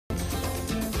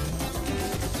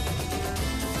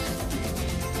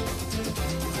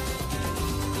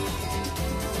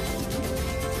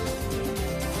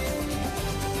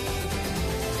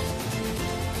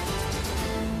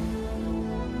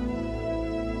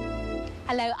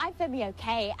Hello, I'm Femi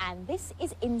OK, and this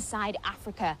is Inside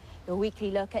Africa, your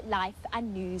weekly look at life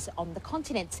and news on the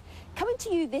continent. Coming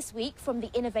to you this week from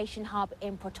the Innovation Hub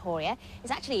in Pretoria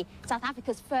is actually South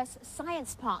Africa's first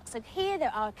science park. So here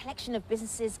there are a collection of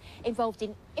businesses involved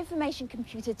in information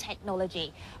computer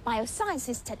technology,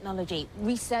 biosciences technology,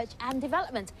 research and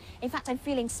development. In fact, I'm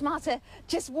feeling smarter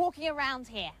just walking around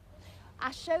here.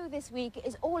 Our show this week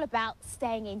is all about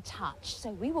staying in touch,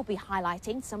 so we will be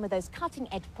highlighting some of those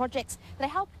cutting-edge projects that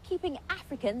help keeping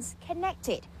Africans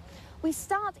connected. We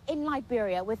start in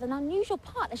Liberia with an unusual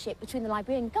partnership between the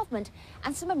Liberian government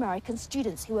and some American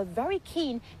students who are very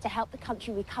keen to help the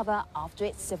country recover after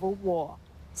its civil war.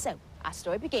 So our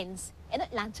story begins in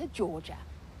Atlanta, Georgia.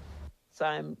 So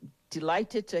I'm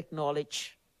delighted to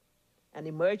acknowledge an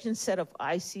emerging set of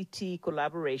ICT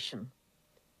collaboration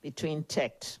between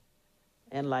TECT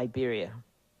and Liberia.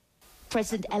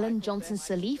 President Ellen Johnson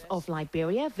Sirleaf of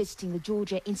Liberia visiting the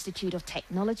Georgia Institute of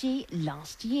Technology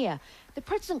last year. The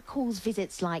president calls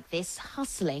visits like this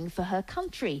hustling for her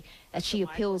country as she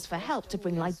appeals for help to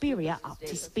bring Liberia up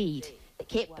to speed.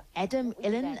 Kip, Edem,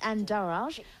 Ilan and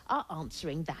Daraj are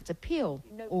answering that appeal.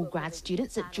 All grad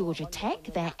students at Georgia Tech,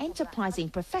 their enterprising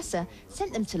professor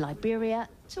sent them to Liberia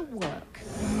to work.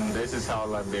 This is how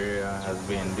Liberia has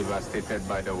been devastated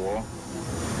by the war.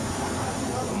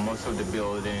 Most of the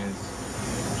buildings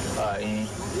are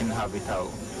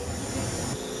uninhabitable.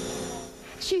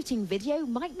 Shooting video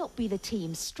might not be the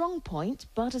team's strong point,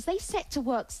 but as they set to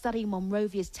work studying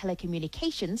Monrovia's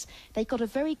telecommunications, they got a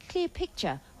very clear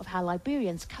picture of how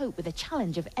Liberians cope with the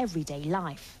challenge of everyday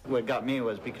life. What got me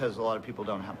was because a lot of people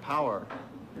don't have power.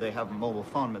 They have a mobile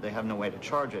phone, but they have no way to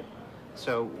charge it.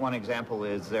 So one example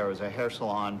is there was a hair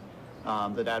salon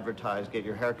that advertised get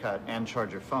your hair cut and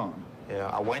charge your phone.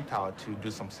 I went out to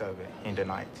do some survey in the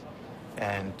night,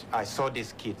 and I saw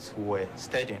these kids who were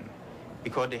studying.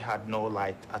 Because they had no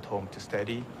light at home to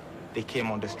study, they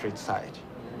came on the street side,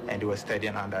 and they were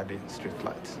studying under the street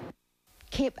lights.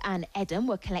 Kip and Edem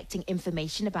were collecting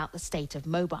information about the state of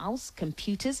mobiles,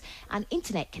 computers and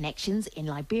internet connections in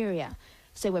Liberia.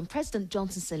 So when President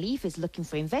Johnson Sirleaf is looking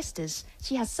for investors,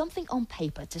 she has something on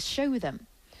paper to show them.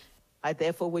 I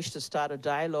therefore wish to start a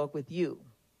dialogue with you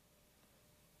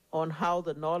on how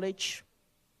the knowledge,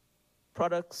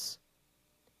 products,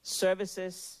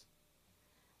 services,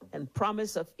 and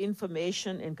promise of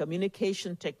information and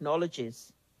communication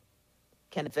technologies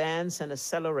can advance and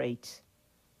accelerate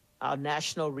our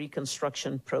national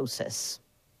reconstruction process.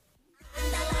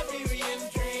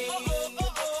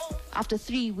 After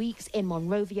 3 weeks in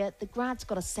Monrovia, the grads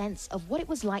got a sense of what it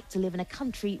was like to live in a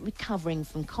country recovering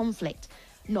from conflict.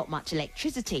 Not much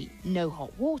electricity, no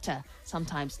hot water,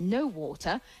 sometimes no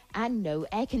water, and no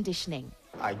air conditioning.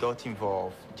 I got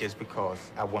involved just because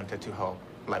I wanted to help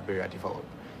Liberia develop.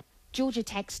 Georgia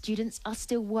Tech students are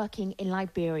still working in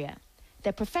Liberia.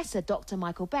 Their professor, Dr.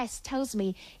 Michael Best, tells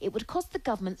me it would cost the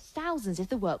government thousands if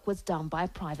the work was done by a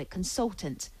private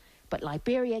consultant. But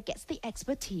Liberia gets the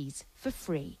expertise for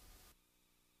free.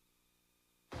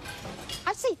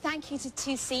 I'd say thank you to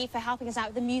 2C for helping us out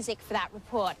with the music for that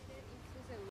report.